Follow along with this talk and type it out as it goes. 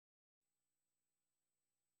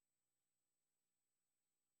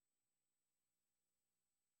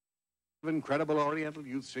Incredible Oriental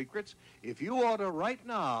Youth Secrets. If you order right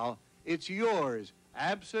now, it's yours,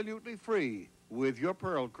 absolutely free, with your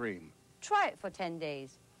Pearl Cream. Try it for 10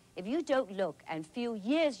 days. If you don't look and feel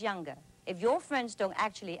years younger, if your friends don't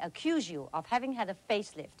actually accuse you of having had a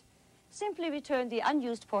facelift, simply return the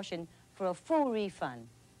unused portion for a full refund.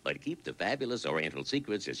 But keep the fabulous Oriental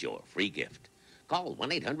Secrets as your free gift. Call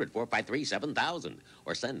 1-800-453-7000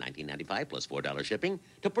 or send $19.95 plus $4 shipping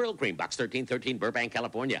to Pearl Cream, Box 1313, Burbank,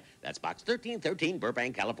 California. That's Box 1313,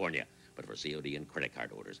 Burbank, California. But for COD and credit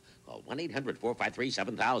card orders, call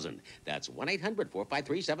 1-800-453-7000. That's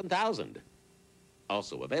 1-800-453-7000.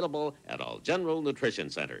 Also available at all General Nutrition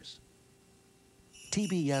Centers.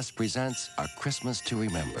 TBS presents A Christmas to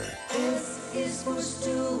Remember. This is for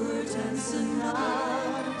Stewart and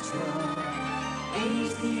Sinatra.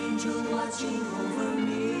 Ain't the angel watching over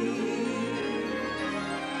me?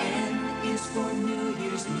 N is for New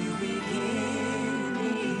Year's new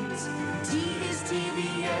beginnings. T is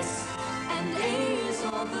TBS, and A is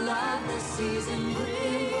all the love the season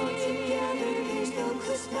brings. Together there's no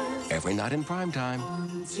Christmas. Every night in primetime.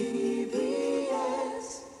 On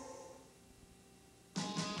TBS.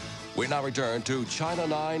 We now return to China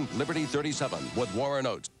 9, Liberty 37 with Warren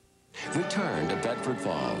Oates. Return to Bedford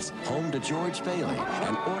Falls, home to George Bailey,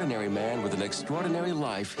 an ordinary man with an extraordinary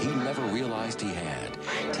life he never realized he had.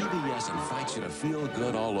 TBS invites you to feel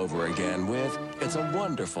good all over again with It's a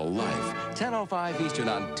Wonderful Life, 10:05 Eastern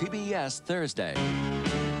on TBS Thursday.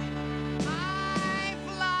 I'm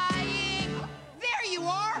flying! There you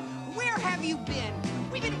are! Where have you been?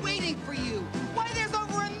 We've been waiting for you. Why, there's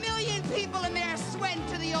over 1 million people in there sweating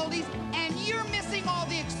to the oldies, and you're missing all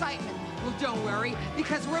the excitement. Well, don't worry,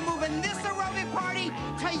 because we're moving this aerobic party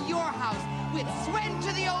to your house with Sweatin'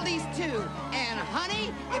 to the Oldies, too. And,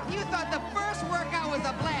 honey, if you thought the first workout was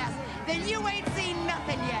a blast, then you ain't seen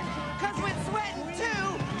nothing yet. Because with Sweatin' 2,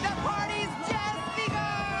 the party's just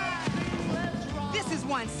begun! This is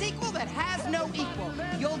one sequel that has no equal.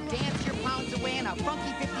 You'll dance your pounds away in a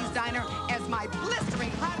funky 50s diner as my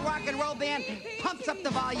blistering hot rock and roll band pumps up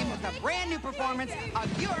the volume with a brand new performance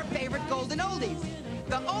of your favorite golden oldies.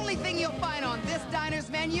 The only thing you'll find on this diner's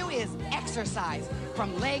menu is exercise.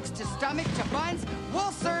 From legs to stomach to buns,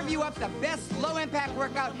 we'll serve you up the best low-impact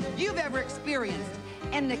workout you've ever experienced.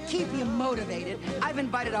 And to keep you motivated, I've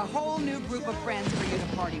invited a whole new group of friends for you to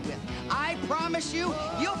party with. I promise you,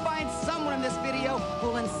 you'll find someone in this video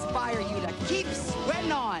who'll inspire you to keep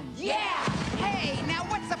sweating on. Yeah! Hey, now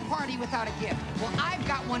what's a party without a gift? Well, I've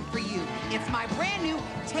got one for you. It's my brand new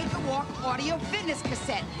Take a Walk audio fitness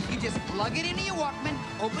cassette. You just plug it into your Walkman,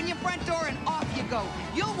 open your front door, and off you go.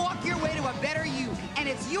 You'll walk your way to a better you, and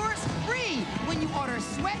it's yours free when you order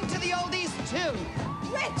Sweatin' to the Oldies, too.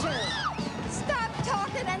 Richard, stop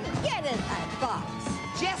talking and get in that box.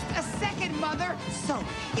 Just a second, Mother. So,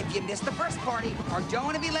 if you missed the first party or don't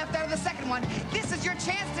want to be left out of the second one, this is your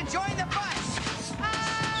chance to join the bunch.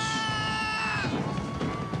 Ah!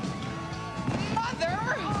 Mother!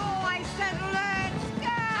 Oh, I said let's go!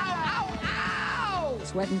 Ow, ow, ow!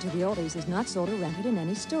 Sweatin' to the Oldies is not sold or rented in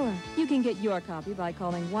any store. You can get your copy by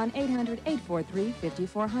calling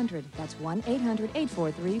 1-800-843-5400. That's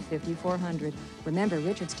 1-800-843-5400. Remember,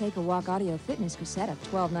 Richard's Take a Walk audio fitness cassette of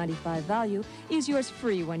 $12.95 value is yours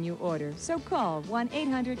free when you order. So call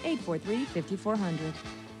 1-800-843-5400.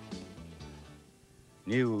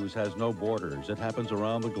 News has no borders. It happens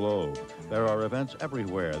around the globe. There are events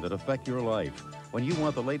everywhere that affect your life. When you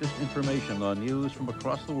want the latest information on news from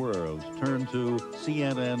across the world, turn to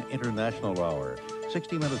CNN International Hour.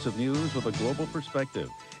 60 minutes of news with a global perspective,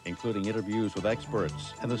 including interviews with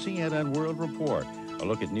experts and the CNN World Report, a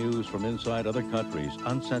look at news from inside other countries,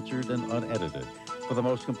 uncensored and unedited. For the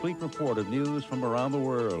most complete report of news from around the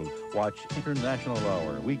world, watch International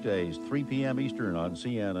Hour, weekdays, 3 p.m. Eastern on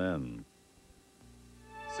CNN.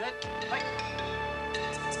 Set, fight.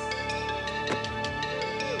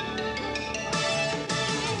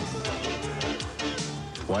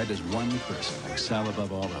 Why does one person excel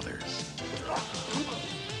above all others?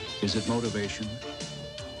 Is it motivation,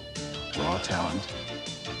 raw talent,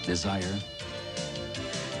 desire?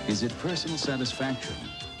 Is it personal satisfaction,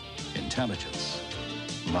 intelligence,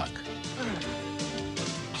 luck?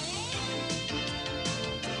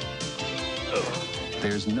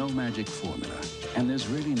 There's no magic formula, and there's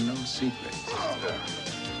really no secret.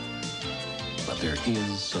 But there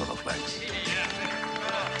is Soloflex.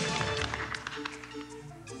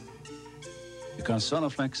 Because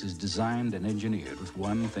Soloflex is designed and engineered with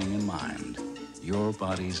one thing in mind, your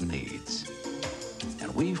body's needs.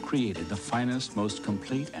 And we've created the finest, most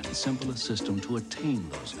complete, and simplest system to attain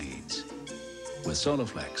those needs. With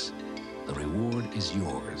Soloflex, the reward is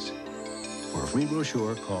yours. For a free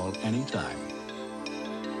brochure, call anytime.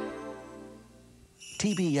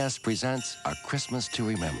 TBS presents A Christmas to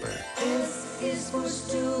Remember. S is for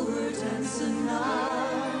Stewart and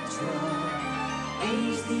Sinatra.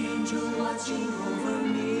 A's the angel watching over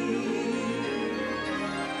me.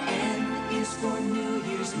 N is for New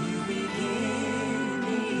Year's new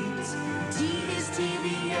beginnings. T is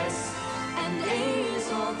TBS. And A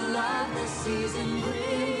is all the love the season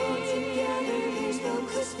brings. All together, there's no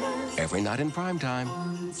Christmas. Every night in primetime.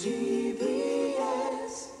 On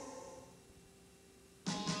TBS.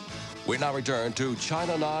 We now return to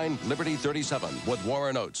China 9, Liberty 37 with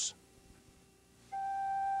Warren Oates.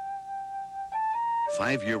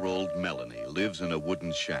 5-year-old Melanie lives in a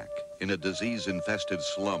wooden shack in a disease-infested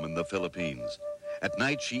slum in the Philippines. At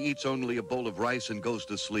night, she eats only a bowl of rice and goes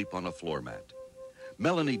to sleep on a floor mat.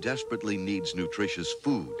 Melanie desperately needs nutritious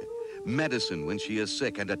food, medicine when she is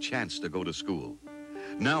sick, and a chance to go to school.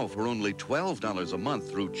 Now, for only $12 a month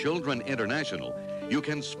through Children International, you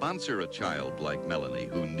can sponsor a child like Melanie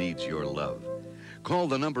who needs your love. Call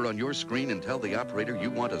the number on your screen and tell the operator you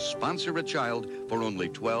want to sponsor a child for only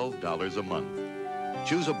 $12 a month.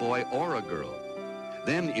 Choose a boy or a girl.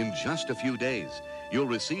 Then, in just a few days, you'll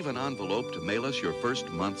receive an envelope to mail us your first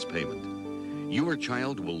month's payment. Your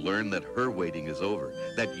child will learn that her waiting is over,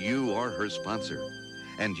 that you are her sponsor.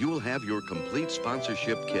 And you'll have your complete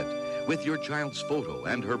sponsorship kit with your child's photo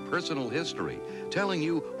and her personal history, telling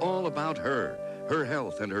you all about her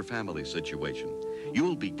health, and her family situation.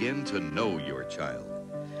 You'll begin to know your child.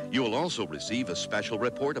 You'll also receive a special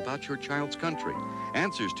report about your child's country,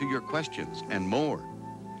 answers to your questions, and more.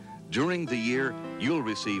 During the year, you'll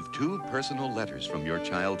receive 2 personal letters from your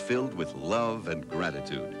child filled with love and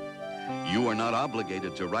gratitude. You are not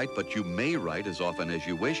obligated to write, but you may write as often as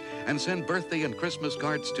you wish and send birthday and Christmas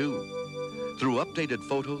cards too. Through updated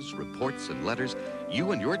photos, reports, and letters,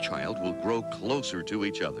 you and your child will grow closer to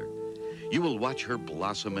each other. You will watch her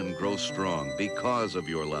blossom and grow strong because of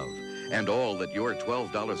your love and all that your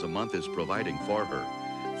 $12 a month is providing for her.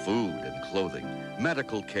 Food and clothing,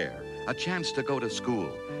 medical care, a chance to go to school,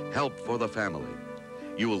 help for the family.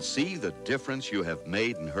 You will see the difference you have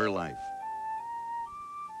made in her life.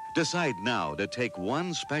 Decide now to take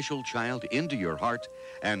one special child into your heart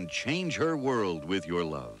and change her world with your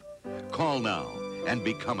love. Call now and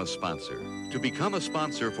become a sponsor. To become a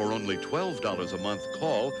sponsor for only $12 a month,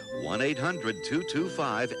 call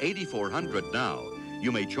 1-800-225-8400 now.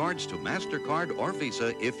 You may charge to MasterCard or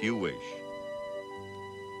Visa if you wish.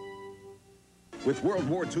 With World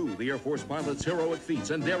War II, the Air Force pilot's heroic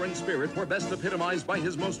feats and daring spirit were best epitomized by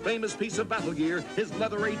his most famous piece of battle gear, his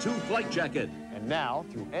leather A2 flight jacket. And now,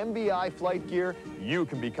 through MBI Flight Gear, you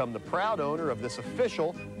can become the proud owner of this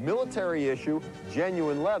official, military-issue,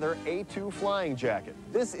 genuine leather A2 flying jacket.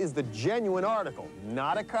 This is the genuine article,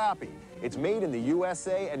 not a copy. It's made in the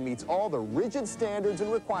USA and meets all the rigid standards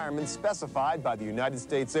and requirements specified by the United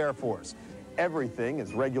States Air Force. Everything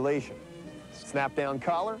is regulation. Snap-down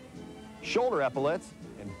collar, shoulder epaulets,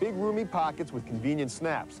 and big roomy pockets with convenient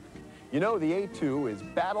snaps. You know, the A2 is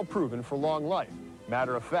battle-proven for long life.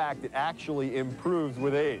 Matter of fact, it actually improves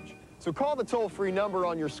with age. So call the toll-free number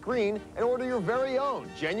on your screen and order your very own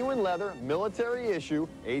genuine leather, military-issue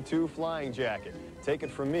A2 flying jacket. Take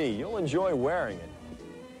it from me, you'll enjoy wearing it.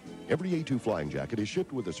 Every A2 flying jacket is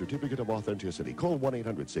shipped with a certificate of authenticity. Call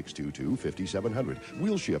 1-800-622-5700.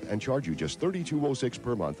 We'll ship and charge you just $32.06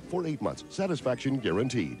 per month for 8 months. Satisfaction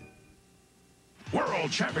guaranteed.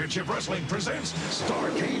 World Championship Wrestling presents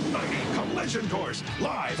Starrcade 90 Collision Course,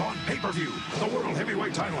 live on pay-per-view. The World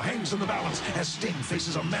Heavyweight title hangs in the balance as Sting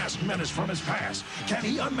faces a masked menace from his past. Can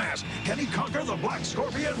he unmask? Can he conquer the Black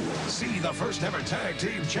Scorpion? See the first ever Tag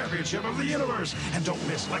Team Championship of the universe. And don't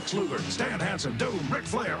miss Lex Luger, Stan Hansen, Doom, Ric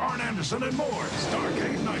Flair, Arn Anderson, and more.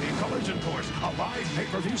 Starrcade 90 Collision Course, a live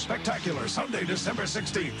pay-per-view spectacular, Sunday, December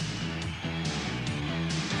 16th.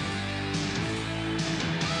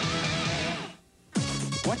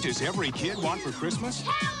 What does every kid want for Christmas?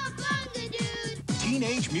 Cowabunga, dude!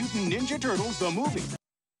 Teenage Mutant Ninja Turtles, the movie.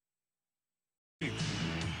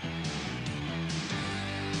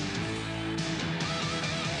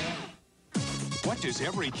 What does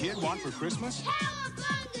every kid want for Christmas?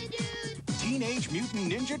 Cowabunga, dude! Teenage Mutant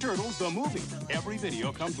Ninja Turtles, the movie. Every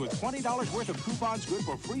video comes with $20 worth of coupons good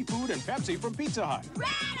for free food and Pepsi from Pizza Hut.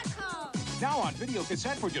 Radical! Now on video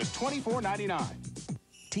cassette for just $24.99.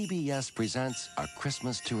 TBS presents A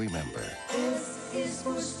Christmas to Remember. S is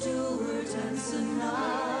for Stewart and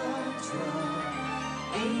Sinatra.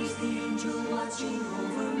 A's the angel watching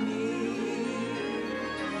over me.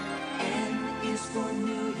 N is for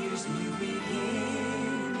New Year's new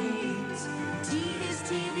beginnings. T is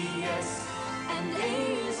TBS. And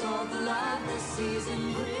A is all the love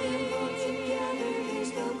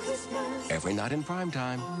every night in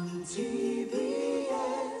primetime.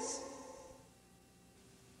 TBS.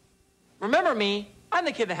 Remember me? I'm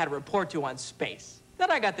the kid that had a report due on space. Then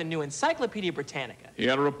I got the new Encyclopedia Britannica. He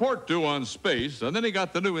had a report due on space, and then he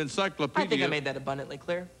got the new encyclopedia. I think I made that abundantly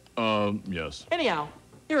clear. Yes. Anyhow,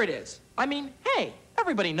 here it is. I mean, hey,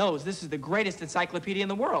 everybody knows this is the greatest encyclopedia in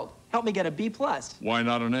the world. Help me get a B+. Why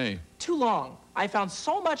not an A? Too long. I found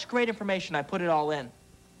so much great information, I put it all in.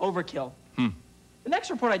 Overkill. The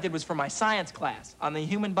next report I did was for my science class on the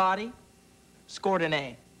human body. Scored an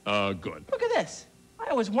A. Good. Look at this. I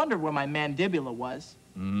always wondered where my mandibula was.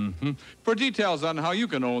 For details on how you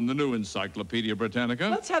can own the new Encyclopedia Britannica,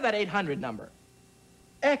 Let's have that 800 number.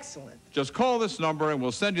 Excellent. just call this number and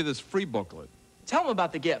we'll send you this free booklet. Tell them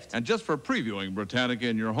about the gift. And just for previewing Britannica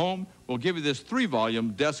in your home, we'll give you this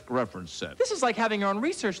 3-volume desk reference set. This is like having your own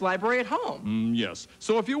research library at home. Yes.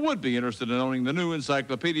 So if you would be interested in owning the new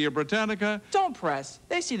Encyclopedia Britannica... Don't press.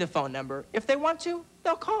 They see the phone number. If they want to,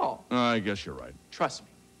 they'll call. I guess you're right. Trust me.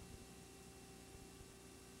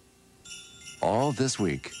 All this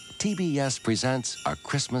week, TBS presents A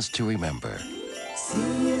Christmas to Remember.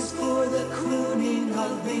 C is for the crooning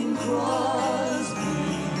of Bing Crosby.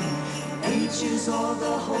 H is all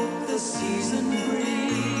the hope the season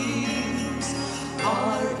brings.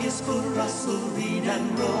 R is for Russell Reed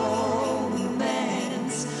and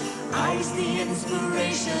romance. I's the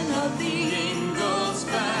inspiration of the Ingalls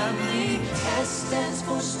family. S stands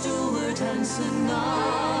for Stewart and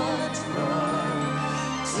Sinatra.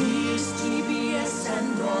 T is TBS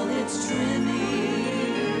and all its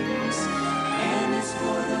trimmings. N is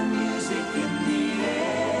for the music in the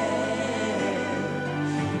air.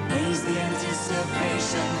 A's the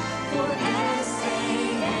anticipation for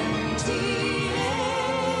S-A-N-T-A.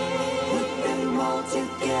 Put them all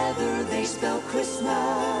together, they spell Christmas.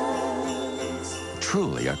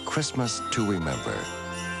 Truly a Christmas to remember.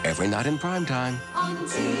 Every night in primetime. On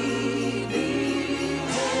TBS.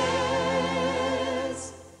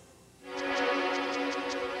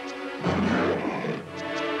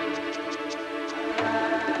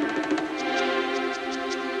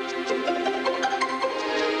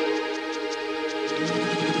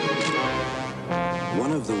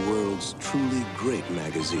 One of the world's truly great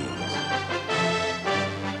magazines.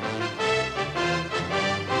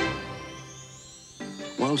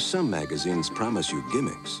 While some magazines promise you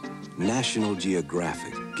gimmicks, National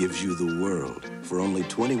Geographic gives you the world for only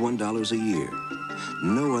 $21 a year.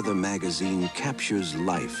 No other magazine captures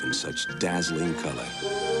life in such dazzling color.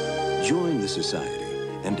 Join the society,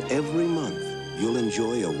 and every month you'll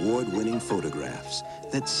enjoy award-winning photographs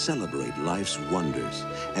that celebrate life's wonders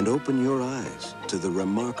and open your eyes to the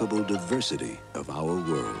remarkable diversity of our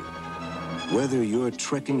world. Whether you're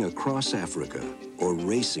trekking across Africa or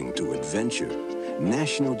racing to adventure,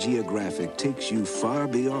 National Geographic takes you far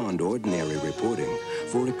beyond ordinary reporting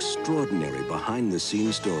for extraordinary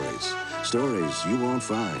behind-the-scenes stories. Stories you won't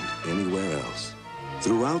find anywhere else.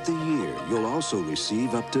 Throughout the year, you'll also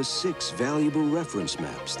receive up to 6 valuable reference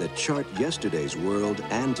maps that chart yesterday's world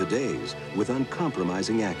and today's with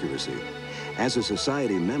uncompromising accuracy. As a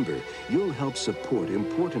society member, you'll help support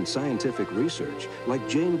important scientific research like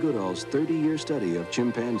Jane Goodall's 30-year study of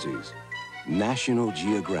chimpanzees. National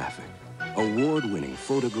Geographic. Award-winning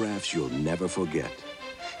photographs you'll never forget.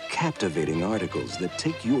 Captivating articles that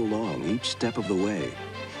take you along each step of the way.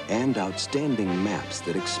 And outstanding maps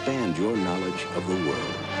that expand your knowledge of the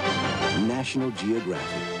world. National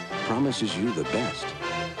Geographic promises you the best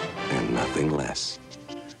and nothing less.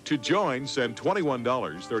 To join, send $21,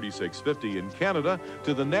 $36.50 in Canada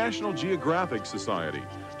to the National Geographic Society.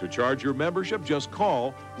 To charge your membership, just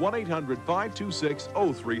call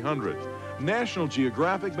 1-800-526-0300. National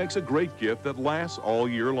Geographic makes a great gift that lasts all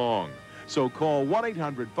year long. So call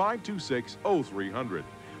 1-800-526-0300.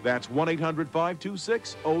 That's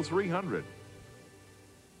 1-800-526-0300.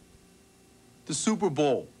 The Super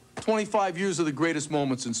Bowl. 25 years of the greatest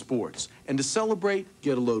moments in sports. And to celebrate,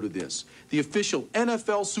 get a load of this. The official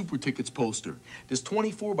NFL Super Tickets poster. This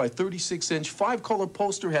 24 by 36-inch 5-color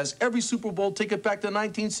poster has every Super Bowl ticket back to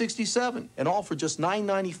 1967. And all for just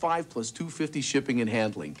 $9.95 plus $2.50 shipping and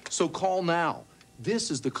handling. So call now.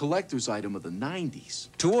 This is the collector's item of the 90s.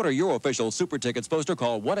 To order your official Super Tickets poster,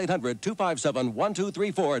 call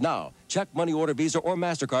 1-800-257-1234 now. Check, money order, Visa, or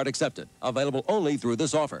MasterCard accepted. Available only through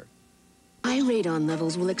this offer. High radon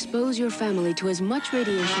levels will expose your family to as much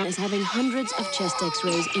radiation as having hundreds of chest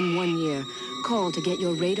x-rays in 1 year. Call to get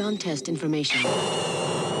your radon test information.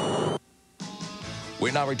 We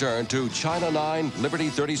now return to China 9, Liberty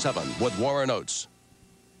 37 with Warren Oates.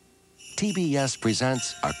 TBS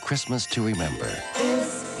presents A Christmas to Remember.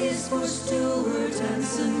 S is for Stewart and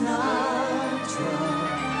Sinatra.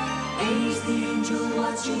 A's the angel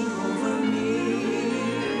watching over me.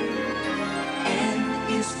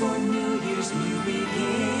 N is for New Year's new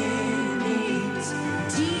beginnings.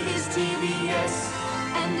 T is TBS,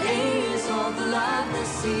 and A is all the love the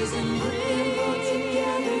season brings. All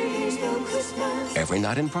together, here's no Christmas. Every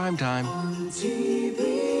night in primetime. On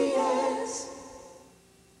TBS.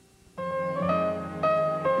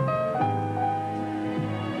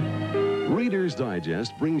 Reader's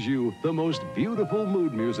Digest brings you the most beautiful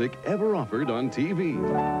mood music ever offered on TV.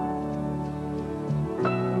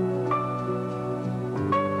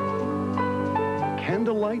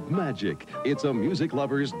 Candlelight Magic. It's a music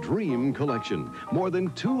lover's dream collection. More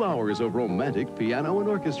than 2 hours of romantic piano and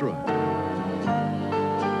orchestra.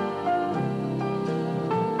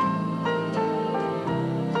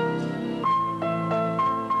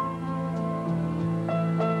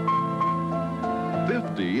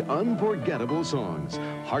 Unforgettable songs,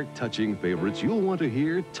 heart-touching favorites you'll want to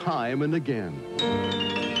hear time and again.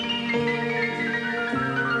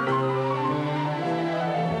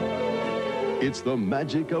 It's the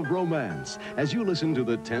magic of romance as you listen to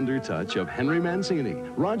the tender touch of Henry Mancini,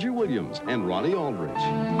 Roger Williams, and Ronnie Aldrich.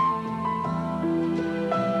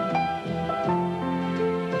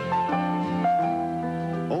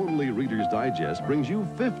 Only Reader's Digest brings you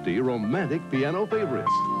 50 romantic piano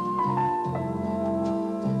favorites.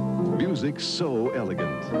 Music so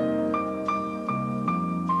elegant.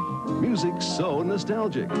 Music so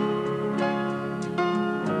nostalgic.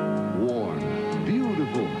 Warm,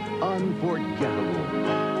 beautiful, unforgettable.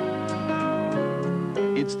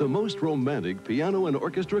 It's the most romantic piano and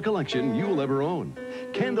orchestra collection you'll ever own.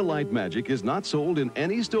 Candlelight Magic is not sold in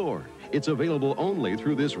any store. It's available only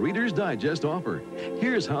through this Reader's Digest offer.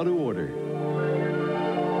 Here's how to order.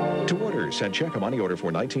 To order, send check or money order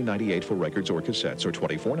for $19.98 for records or cassettes or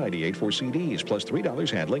 $24.98 for CDs, plus $3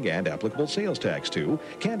 handling and applicable sales tax to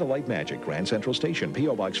Candlelight Magic, Grand Central Station,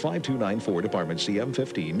 P.O. Box 5294, Department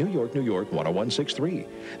CM15, New York, New York 10163.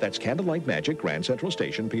 That's Candlelight Magic, Grand Central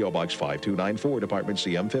Station, P.O. Box 5294, Department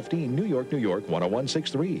CM15, New York, New York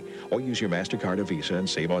 10163. Or use your MasterCard or Visa and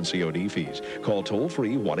save on COD fees. Call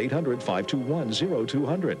toll-free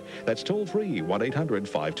 1-800-521-0200. That's toll-free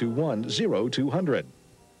 1-800-521-0200.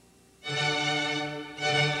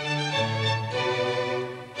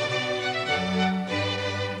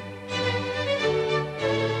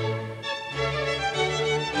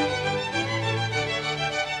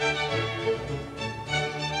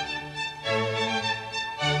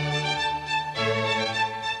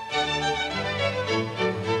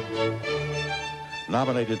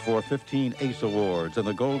 Nominated for 15 ACE Awards and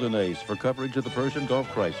the Golden Ace for coverage of the Persian Gulf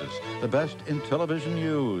crisis. The best in television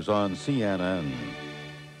news on CNN.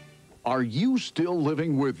 Are you still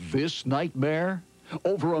living with this nightmare?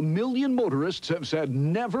 Over 1 million motorists have said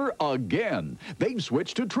never again. They've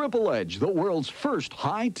switched to Triple Edge, the world's first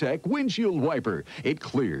high-tech windshield wiper. It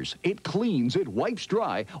clears, it cleans, it wipes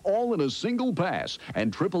dry, all in a single pass.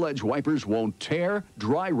 And Triple Edge wipers won't tear,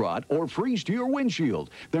 dry rot, or freeze to your windshield.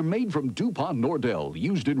 They're made from DuPont Nordell,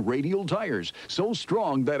 used in radial tires, so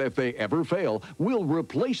strong that if they ever fail, we'll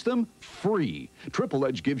replace them free. Triple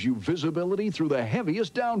Edge gives you visibility through the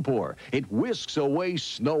heaviest downpour. It whisks away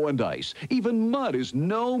snow and ice. Even mud is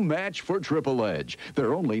no match for Triple Edge.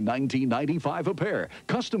 They're only $19.95 a pair.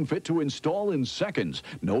 Custom fit to install in seconds.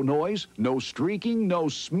 No noise, no streaking, no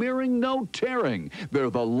smearing, no tearing.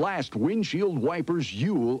 They're the last windshield wipers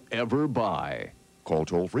you'll ever buy. Call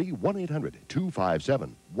toll-free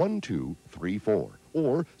 1-800-257-1234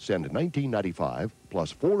 or send $19.95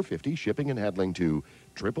 plus $4.50 shipping and handling to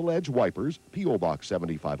Triple Edge Wipers, P.O. Box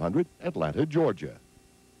 7500, Atlanta, Georgia.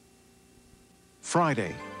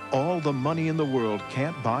 Friday. All the money in the world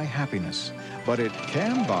can't buy happiness, but it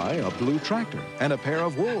can buy a blue tractor and a pair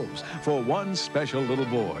of wolves for one special little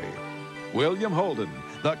boy. William Holden,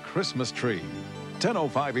 The Christmas Tree.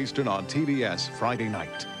 10:05 Eastern on TBS Friday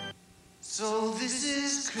night. So this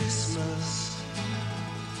is Christmas,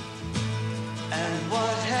 and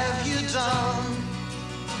what have you done?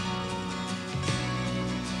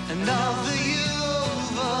 And now the year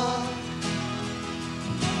over,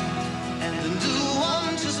 and the new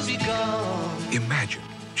one just begun. Imagine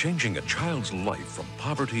changing a child's life from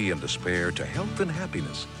poverty and despair to health and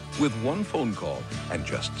happiness with one phone call and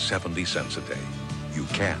just 70 cents a day. You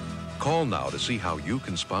can. Call now to see how you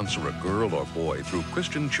can sponsor a girl or boy through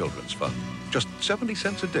Christian Children's Fund. Just 70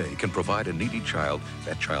 cents a day can provide a needy child,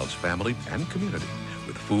 that child's family and community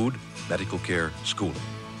with food, medical care, schooling,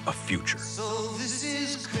 a future. So this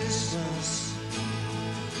is Christmas,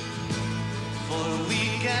 for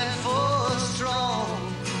weak and for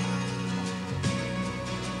strong,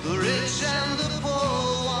 the rich and the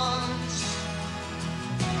poor ones,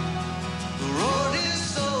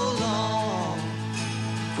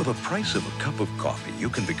 price of a cup of coffee, you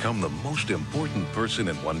can become the most important person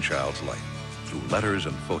in one child's life. Through letters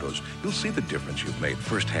and photos, you'll see the difference you've made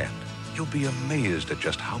firsthand. You'll be amazed at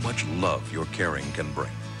just how much love your caring can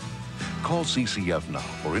bring. Call CCF now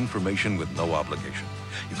for information with no obligation.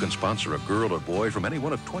 You can sponsor a girl or boy from any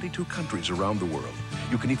one of 22 countries around the world.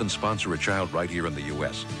 You can even sponsor a child right here in the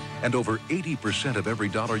U.S. And over 80% of every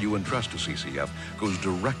dollar you entrust to CCF goes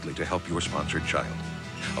directly to help your sponsored child.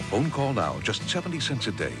 A phone call now, just 70 cents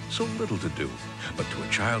a day, so little to do. But to a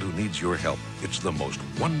child who needs your help, it's the most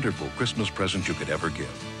wonderful Christmas present you could ever give.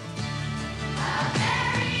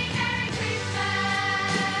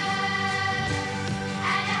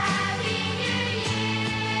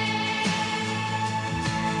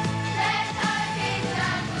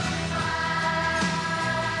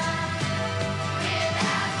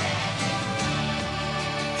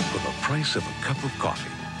 Price of a cup of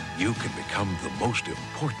coffee, you can become the most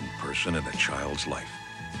important person in a child's life.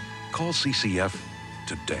 Call CCF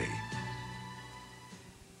today.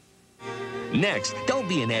 Next, don't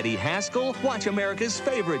be an Eddie Haskell. Watch America's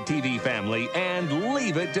favorite TV family and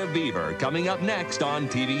Leave It to Beaver. Coming up next on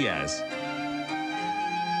TBS.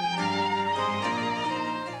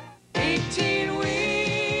 18 wheels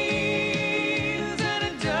and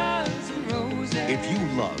a dozen roses. If you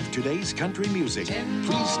love today's country music,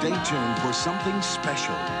 please stay tuned for something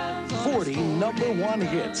special. 40 #1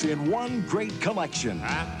 hits in one great collection.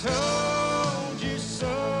 I told you so.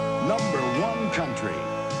 #1 country.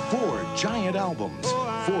 4 giant albums.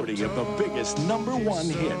 40 of the biggest #1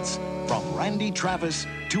 hits. From Randy Travis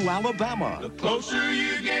to Alabama. The closer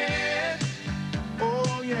you get,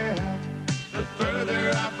 oh yeah, the further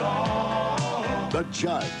I fall. The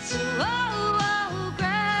Judds.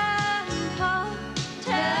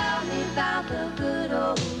 The good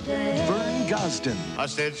old days. Vern Gosdin. I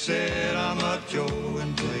said, I'm a Joe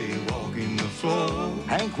and play walking the floor.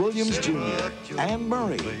 Hank Williams Jr. Anne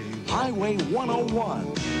Murray. Highway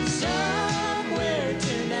 101. Somewhere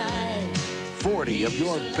tonight. 40 of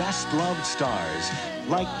your best loved stars,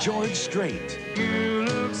 like George Strait. You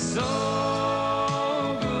look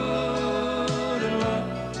so good in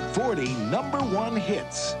love. 40 #1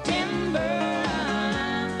 hits. Timber.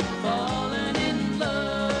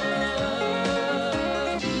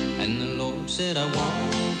 Said I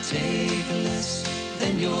won't take less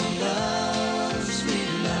than your love, sweet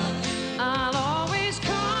love. I'll always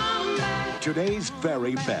come back. Today's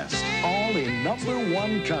very best, all in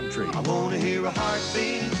 #1 country. I want to hear a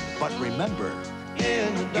heartbeat. But remember,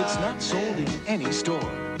 it's not sold in any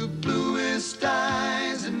store. The bluest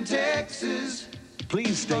eyes in Texas.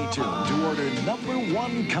 Please stay tuned to order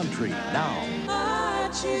 #1 country now. I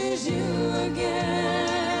choose you again.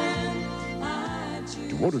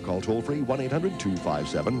 To order, call toll-free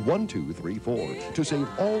 1-800-257-1234 to save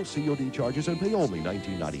all COD charges and pay only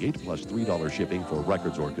 $19.98 plus $3 shipping for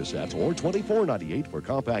records or cassettes, or $24.98 for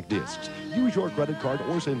compact discs. Use your credit card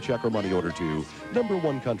or send check or money order to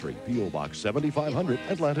 #1 Country, P.O. Box 7500,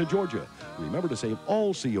 Atlanta, Georgia. Remember to save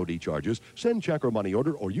all COD charges, send check or money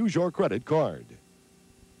order, or use your credit card.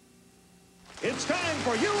 It's time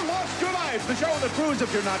for You Lost Your Life, the show that proves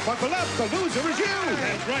if you're not buckled up, the loser is you.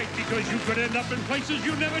 That's right, because you could end up in places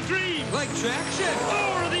you never dreamed. Like traction.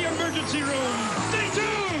 Or the emergency room. Stay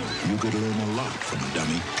tuned. You could learn a lot from a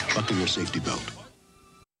dummy. Buckle your safety belt.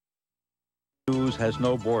 News has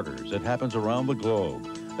no borders. It happens around the globe.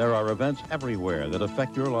 There are events everywhere that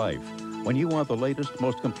affect your life. When you want the latest,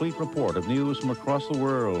 most complete report of news from across the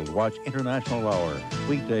world, watch International Hour,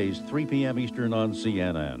 weekdays 3 p.m. Eastern on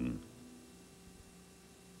CNN.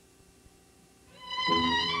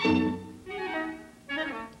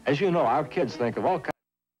 As you know, our kids think of all kinds.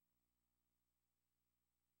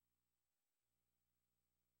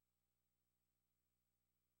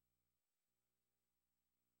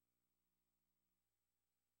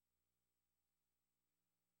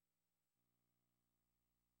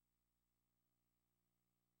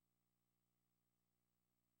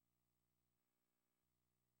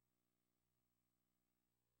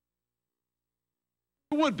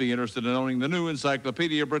 Would be interested in owning the new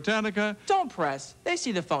Encyclopedia Britannica. Don't press. They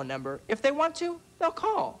see the phone number. If they want to, they'll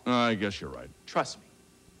call. I guess you're right. Trust me.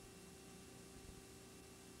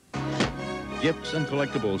 Gifts and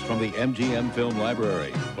collectibles from the MGM Film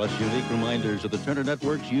Library, plus unique reminders of the Turner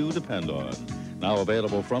networks you depend on. Now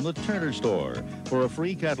available from the Turner Store. For a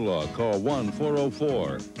free catalog, call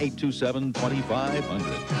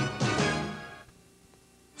 1-404-827-2500.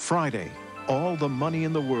 Friday. All the money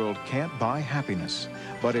in the world can't buy happiness,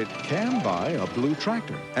 but it can buy a blue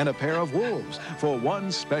tractor and a pair of wolves for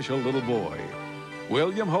one special little boy.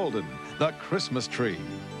 William Holden, The Christmas Tree.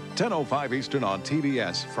 10:05 Eastern on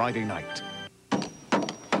TBS Friday night.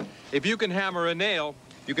 If you can hammer a nail,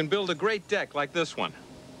 you can build a great deck like this one.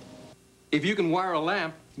 If you can wire a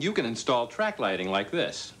lamp, you can install track lighting like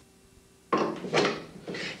this.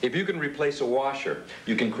 If you can replace a washer,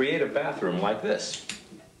 you can create a bathroom like this.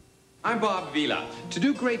 I'm Bob Vila. To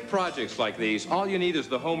do great projects like these, all you need is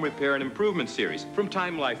the Home Repair and Improvement series from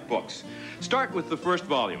Time Life Books. Start with the first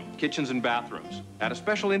volume, Kitchens and Bathrooms, at a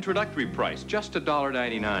special introductory price, just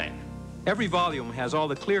 $1.99. Every volume has all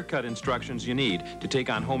the clear-cut instructions you need to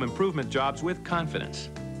take on home improvement jobs with confidence.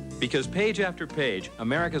 Because page after page,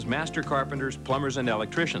 America's master carpenters, plumbers, and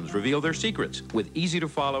electricians reveal their secrets with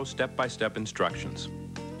easy-to-follow, step-by-step instructions.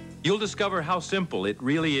 You'll discover how simple it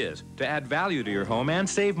really is to add value to your home and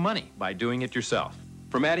save money by doing it yourself.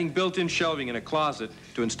 From adding built-in shelving in a closet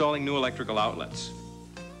to installing new electrical outlets.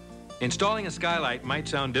 Installing a skylight might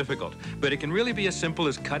sound difficult, but it can really be as simple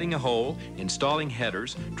as cutting a hole, installing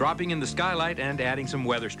headers, dropping in the skylight, and adding some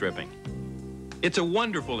weather stripping. It's a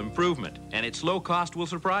wonderful improvement, and its low cost will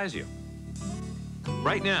surprise you.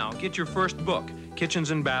 Right now, get your first book, Kitchens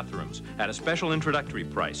and Bathrooms, at a special introductory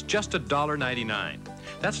price, just $1.99.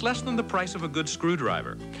 That's less than the price of a good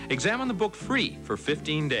screwdriver. Examine the book free for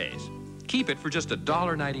 15 days. Keep it for just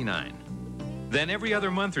 $1.99. Then every other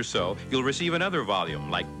month or so, you'll receive another volume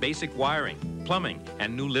like basic wiring, plumbing,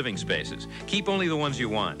 and new living spaces. Keep only the ones you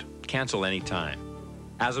want. Cancel anytime.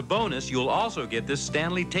 As a bonus, you'll also get this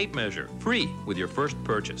Stanley tape measure, free with your first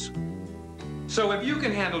purchase. So if you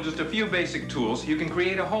can handle just a few basic tools, you can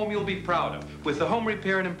create a home you'll be proud of with the Home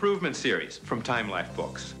Repair and Improvement series from Time Life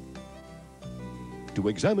Books. To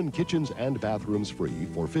examine kitchens and bathrooms free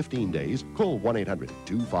for 15 days, call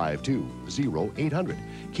 1-800-252-0800.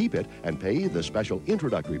 Keep it and pay the special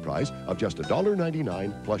introductory price of just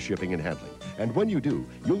 $1.99 plus shipping and handling. And when you do,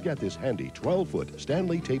 you'll get this handy 12-foot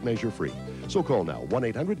Stanley tape measure free. So call now,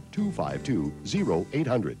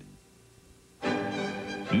 1-800-252-0800.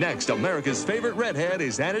 Next, America's favorite redhead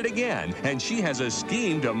is at it again, and she has a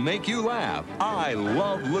scheme to make you laugh. I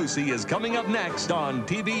Love Lucy is coming up next on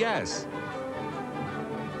TBS.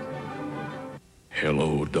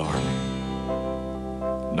 Hello, darling.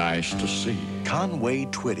 Nice to see you. Conway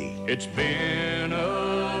Twitty. It's been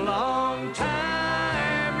a long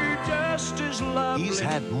time, you're just as lovely. He's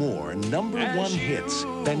had more #1 hits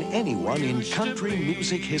than anyone in country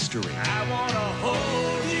music history. I wanna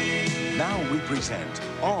hold you. Now we present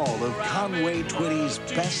all of Conway Twitty's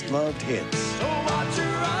best-loved hits. So watch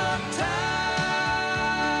her untie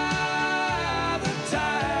the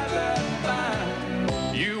tie that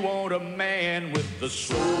binds. You want a man with the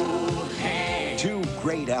soul hand. 2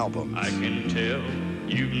 great albums. I can tell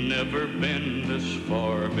you've never been this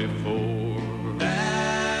far before.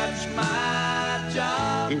 That's my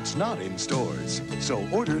job. It's not in stores, so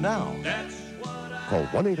order now. Call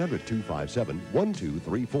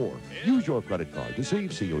 1-800-257-1234. Use your credit card to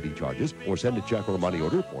save COD charges or send a check or money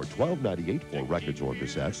order for $12.98 for records or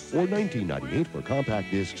cassettes or $19.98 for compact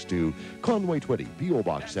discs to Conway Twitty, P.O.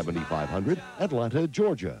 Box 7500, Atlanta,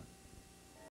 Georgia.